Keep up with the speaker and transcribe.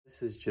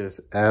This is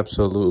just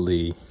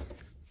absolutely,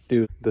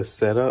 dude, the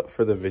setup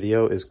for the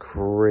video is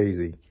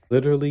crazy.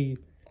 Literally,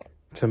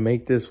 to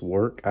make this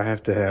work, I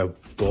have to have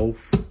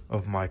both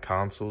of my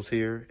consoles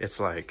here.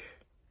 It's like,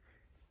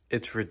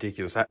 it's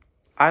ridiculous.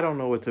 I don't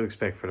know what to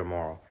expect for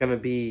tomorrow. It's gonna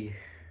be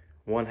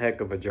one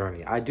heck of a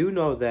journey. I do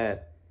know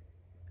that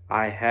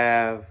I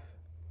have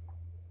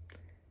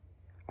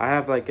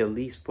like at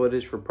least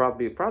footage for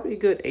probably a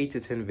good 8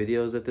 to 10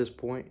 videos at this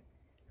point.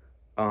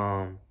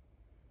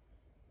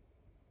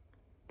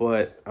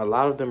 But a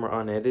lot of them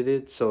are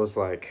unedited, so it's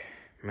like,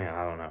 man,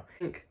 I don't know.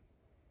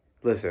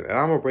 Listen, and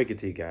I'm gonna break it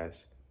to you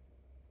guys.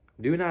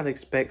 Do not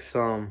expect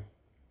some,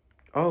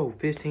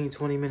 15,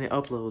 20-minute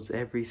uploads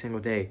every single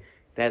day.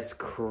 That's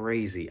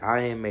crazy.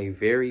 I am a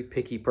very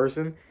picky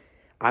person.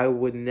 I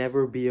would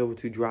never be able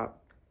to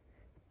drop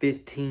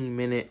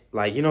 15-minute,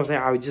 like, you know what I'm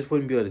saying? I just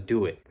wouldn't be able to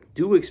do it.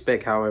 Do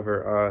expect,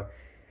 however,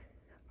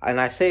 and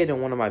I say it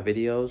in one of my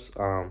videos,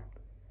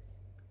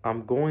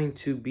 I'm going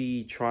to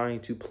be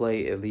trying to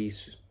play at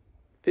least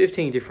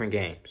 15 different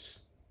games.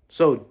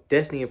 So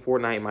Destiny and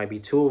Fortnite might be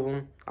two of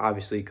them,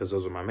 obviously, because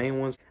those are my main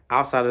ones.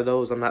 Outside of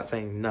those, I'm not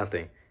saying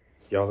nothing.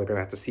 Y'all are going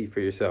to have to see for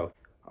yourself.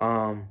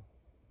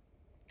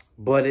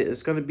 But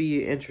it's going to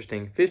be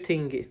interesting.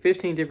 15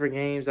 different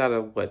games out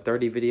of, what,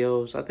 30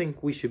 videos? I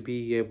think we should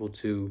be able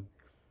to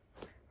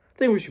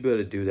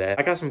do that.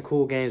 I got some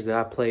cool games that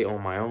I play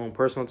on my own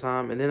personal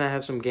time. And then I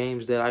have some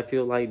games that I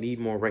feel like need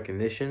more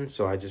recognition.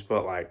 So I just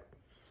felt like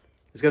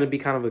it's going to be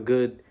kind of a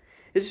good...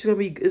 it's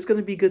going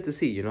to be good to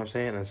see, you know what I'm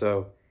saying? And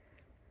so,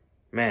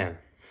 man,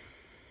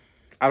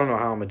 I don't know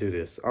how I'm going to do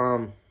this.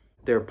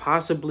 There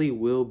possibly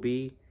will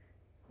be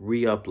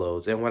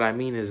re-uploads. And what I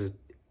mean is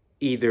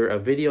either a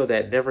video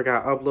that never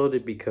got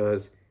uploaded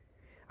because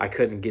I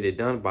couldn't get it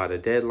done by the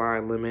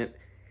deadline limit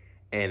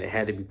and it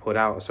had to be put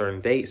out a certain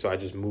date, so I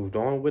just moved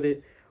on with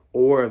it,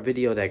 or a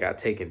video that got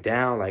taken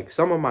down. Like,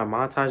 some of my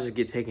montages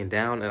get taken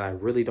down, and I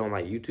really don't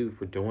like YouTube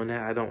for doing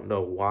that. I don't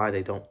know why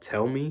they don't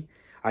tell me.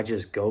 I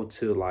just go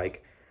to,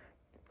 like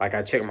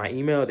I check my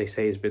email, they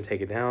say it's been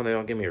taken down. They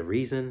don't give me a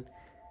reason,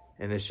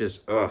 and it's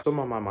just, ugh. Some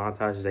of my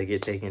montages, they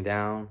get taken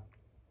down.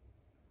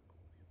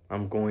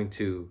 I'm going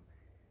to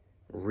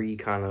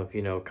kind of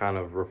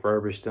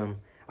refurbish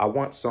them. I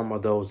want some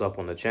of those up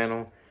on the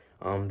channel.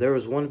 There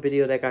was one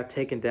video that got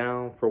taken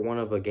down for one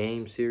of a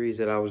game series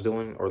that I was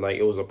doing, or like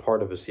it was a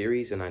part of a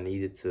series, and I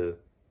needed to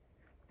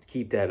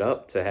keep that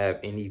up to have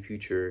any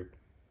future,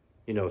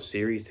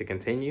 series to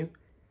continue.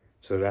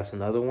 So that's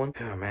another one.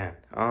 Oh, man.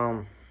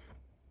 I'm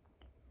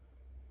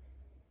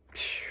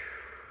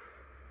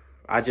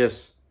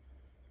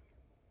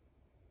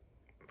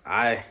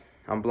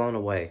blown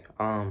away.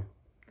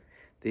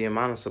 The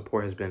amount of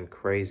support has been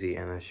crazy,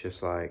 and it's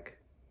just like,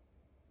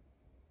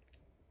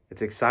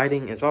 it's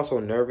exciting. It's also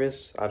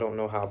nervous. I don't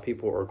know how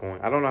people are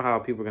going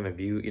to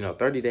view,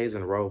 30 days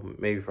in a row.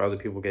 Maybe for other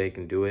people, they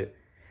can do it.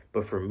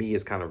 But for me,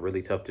 it's kind of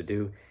really tough to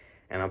do.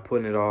 And I'm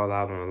putting it all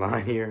out on the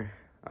line here.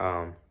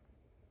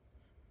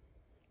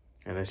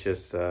 And it's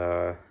just,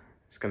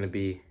 it's going to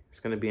be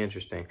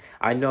interesting.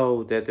 I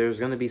know that there's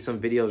going to be some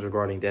videos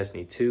regarding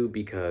Destiny 2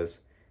 because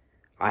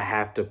I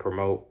have to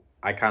promote.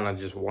 I kind of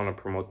just want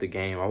to promote the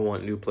game. I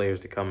want new players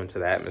to come into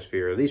the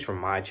atmosphere, at least from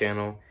my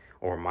channel.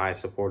 Or my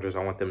supporters,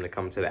 I want them to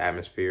come to the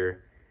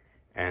atmosphere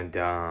and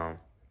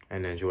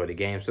enjoy the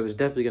game. So there's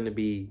definitely going to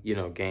be,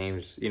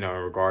 games, in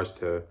regards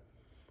to,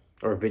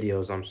 or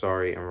videos, I'm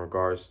sorry, in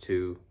regards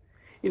to,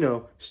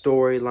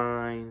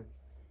 storyline,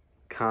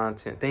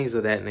 content, things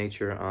of that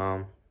nature.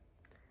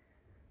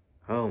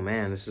 Oh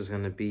man, this is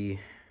going to be,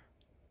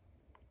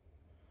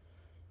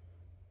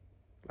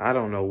 I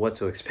don't know what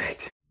to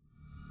expect.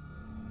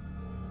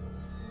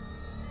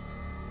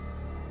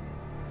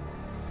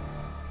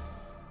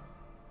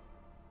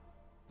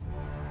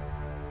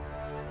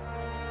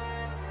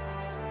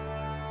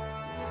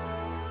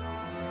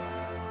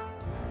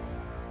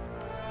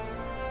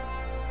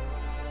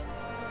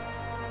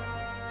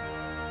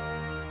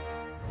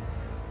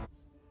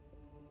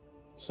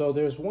 So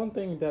there's one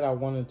thing that I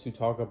wanted to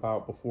talk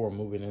about before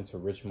moving into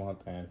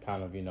RICHonYT and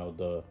kind of,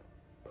 the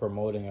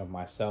promoting of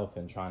myself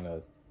and trying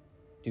to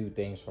do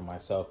things for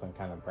myself and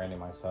kind of branding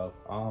myself.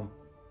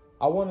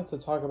 I wanted to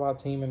talk about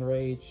Team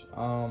Enrage.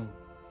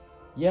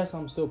 Yes,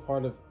 I'm still a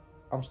part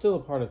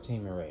of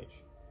Team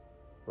Enrage,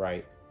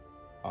 right?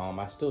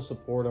 I still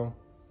support them.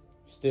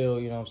 Still,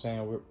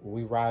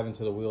 we ride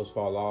until the wheels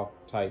fall off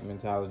type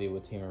mentality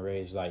with Team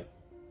Enrage. Like,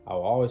 I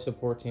will always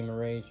support Team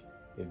Enrage.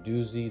 If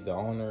Doozy, the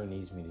owner,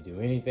 needs me to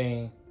do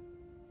anything,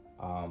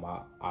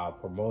 I'll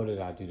promote it.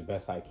 I'll do the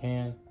best I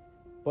can.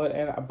 But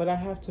I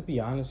have to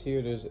be honest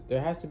here. There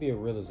has to be a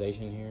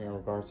realization here in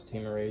regards to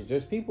Team Enrage.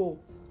 There's people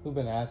who've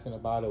been asking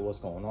about it, what's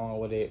going on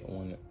with it,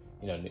 when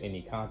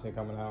any content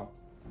coming out.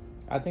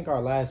 I think our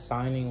last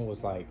signing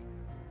was like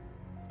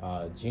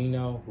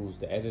Gino, who's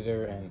the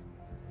editor, and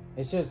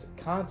it's just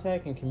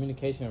contact and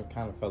communication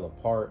kind of fell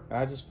apart. And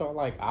I just felt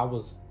like I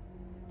was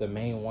the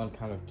main one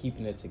kind of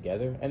keeping it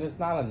together. And it's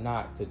not a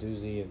knock to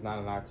Doozy. It's not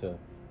a knock to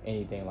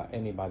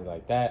anybody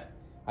like that.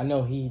 I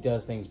know he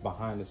does things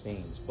behind the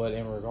scenes, but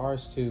in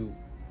regards to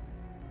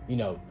you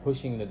know,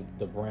 pushing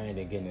the brand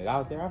and getting it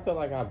out there. I feel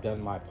like I've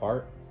done my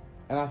part,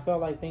 and I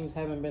felt like things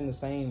haven't been the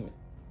same,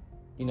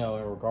 you know,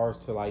 in regards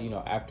to like, you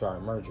know, after our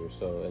merger.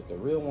 So like, the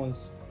real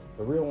ones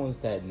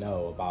that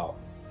know about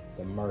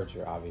the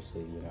merger,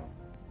 obviously, you know,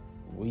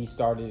 we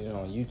started it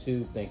on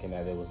YouTube thinking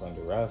that it was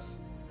under us.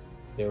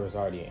 There was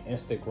already an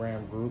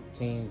Instagram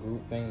team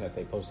group thing that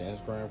they posted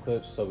Instagram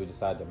clips, so we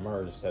decided to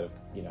merge instead of,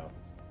 you know,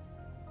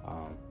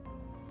 um,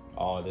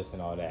 all this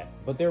and all that.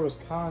 But there was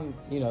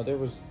there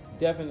was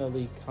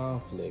definitely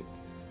conflict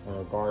in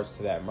regards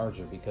to that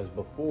merger, because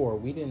before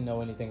we didn't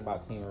know anything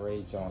about Team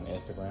Rage on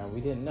Instagram. We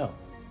didn't know,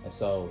 and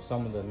so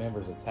some of the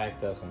members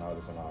attacked us and all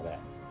this and all that,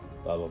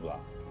 blah blah blah.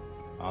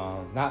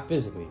 Not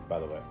physically, by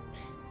the way.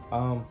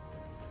 Um,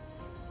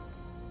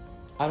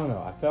 I don't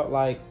know. I felt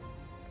like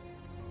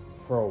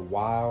for a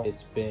while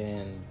it's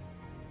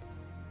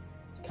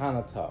kind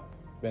of tough.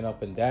 Been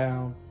up and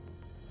down.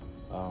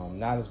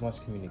 Not as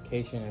much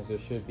communication as there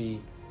should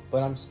be,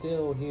 but I'm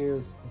still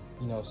here,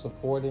 you know,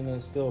 supporting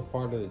it. Still a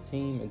part of the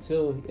team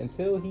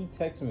until he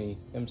texts me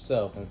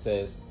himself and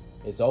says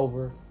it's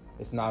over.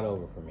 It's not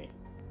over for me.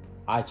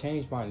 I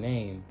changed my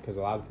name because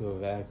a lot of people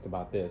have asked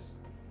about this.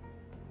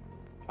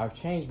 I've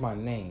changed my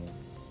name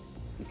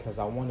because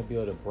I want to be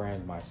able to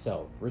brand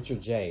myself,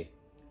 Richardj.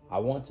 I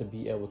want to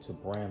be able to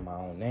brand my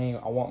own name.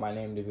 I want my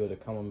name to be able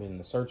to come up in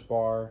the search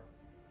bar,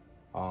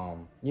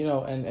 you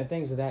know, and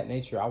things of that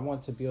nature. I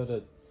want to be able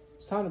to.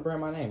 It's time to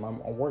brand my name.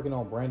 I'm working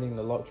on branding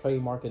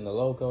trademarking the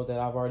logo that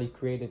I've already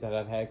created, that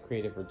I've had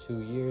created for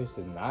 2 years.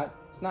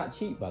 It's not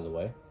cheap, by the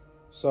way.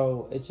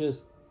 So it's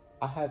just,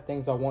 I have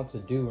things I want to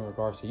do in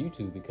regards to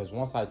YouTube, because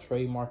once I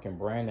trademark and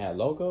brand that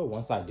logo,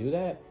 once I do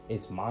that,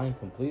 it's mine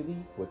completely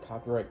with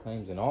copyright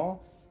claims and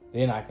all.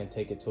 Then I can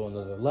take it to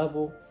another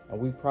level, and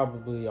we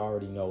probably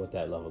already know what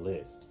that level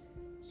is.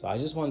 So I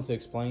just wanted to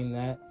explain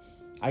that.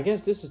 I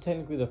guess this is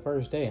technically the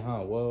first day,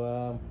 huh?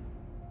 Well,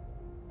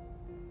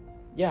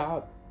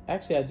 yeah.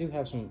 I do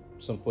have some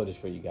footage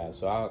for you guys,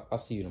 so I'll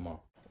see you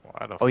tomorrow.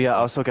 Oh yeah, I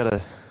also gotta.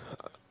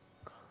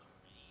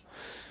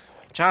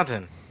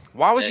 Jonathan,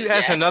 why would you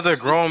ask another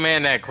grown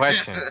man that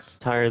question?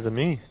 Higher than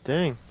me,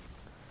 dang.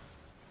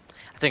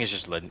 I think it's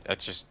just.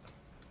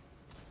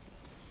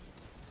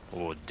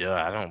 Well, duh,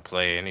 I don't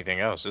play anything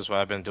else. This is what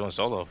I've been doing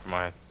solo for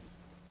my.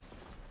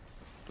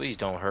 Please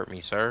don't hurt me,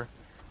 sir.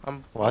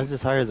 Why is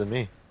this higher than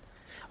me?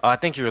 I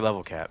think you're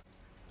level cap.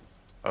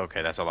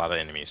 Okay, that's a lot of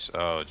enemies.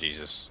 Oh,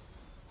 Jesus.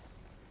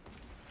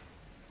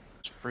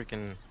 It's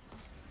freaking.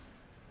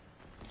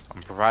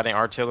 I'm providing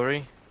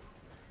artillery.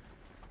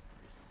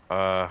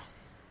 There's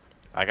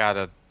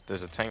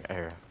a tank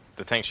here.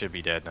 The tank should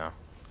be dead now.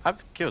 I've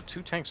killed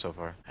 2 tanks so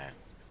far.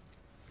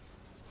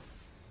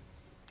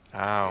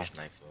 Ow.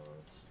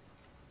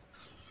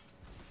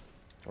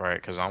 Right,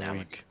 because I'm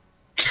weak.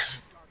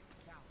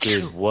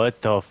 Dude,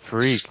 what the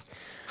freak?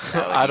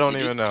 I don't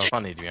even know.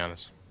 Funny, to be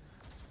honest.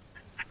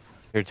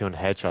 You're doing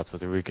headshots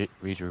with the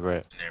reach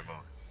regret.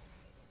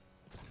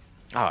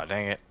 Oh,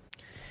 dang it.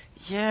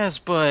 Yes,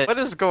 but what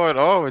is going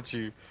on with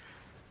you?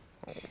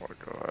 Oh my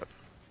god.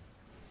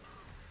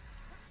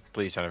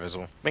 Please turn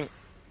invisible. Bing.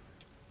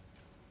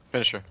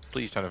 Finisher.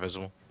 Please turn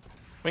invisible.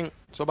 Bing.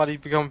 Somebody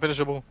become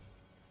finishable.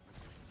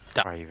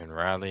 Or even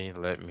rally.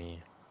 Let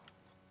me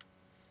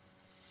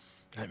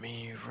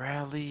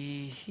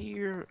rally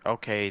here.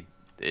 Okay.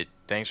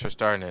 Thanks for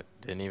starting it.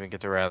 Didn't even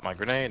get to rally my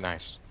grenade.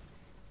 Nice.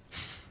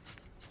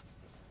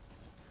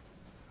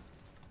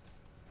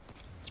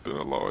 It's been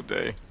a long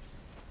day.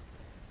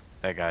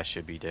 That guy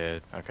should be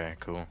dead. Okay,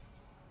 cool.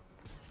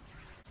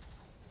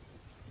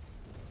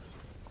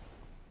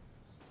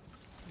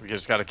 We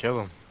just gotta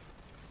kill him.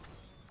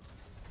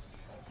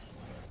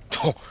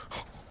 Oh.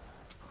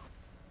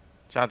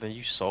 Jonathan,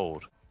 you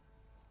sold.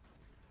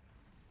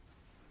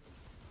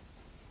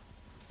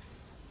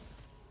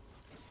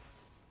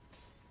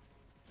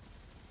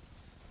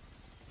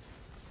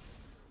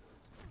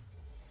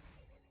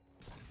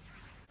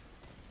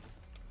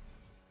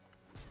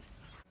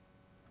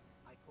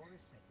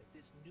 Said that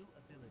this new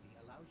ability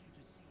allows you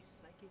to see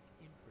psychic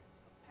imprints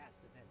of past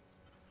events.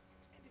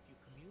 And if you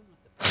commune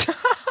with the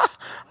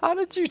How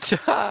did you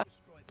die?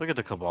 Look at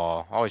the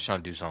cabal. Always trying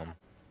to do something.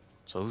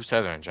 So who's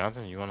tethering?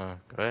 Jonathan, you wanna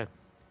go ahead?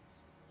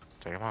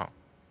 Take him out.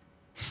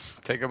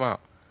 Take him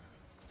out.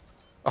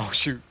 Oh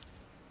shoot.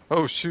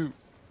 Oh shoot.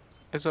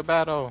 It's a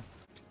battle.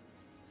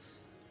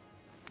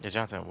 Yeah,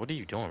 Jonathan, what are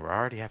you doing? We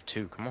already have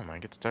 2. Come on, man,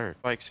 get the 3rd.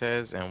 Like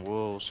says, and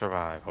we'll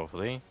survive,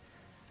 hopefully.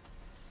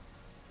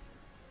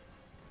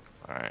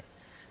 Alright.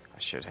 I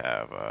should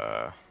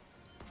have,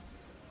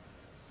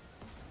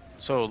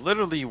 So,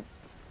 literally,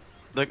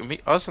 look,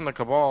 us and the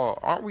Cabal,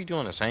 aren't we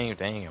doing the same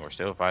thing and we're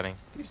still fighting?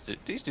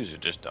 These dudes are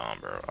just dumb,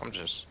 bro.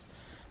 Just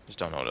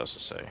don't know what else to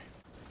say.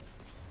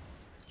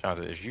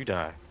 Jonathan, if you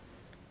die.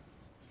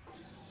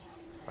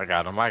 I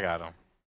got him.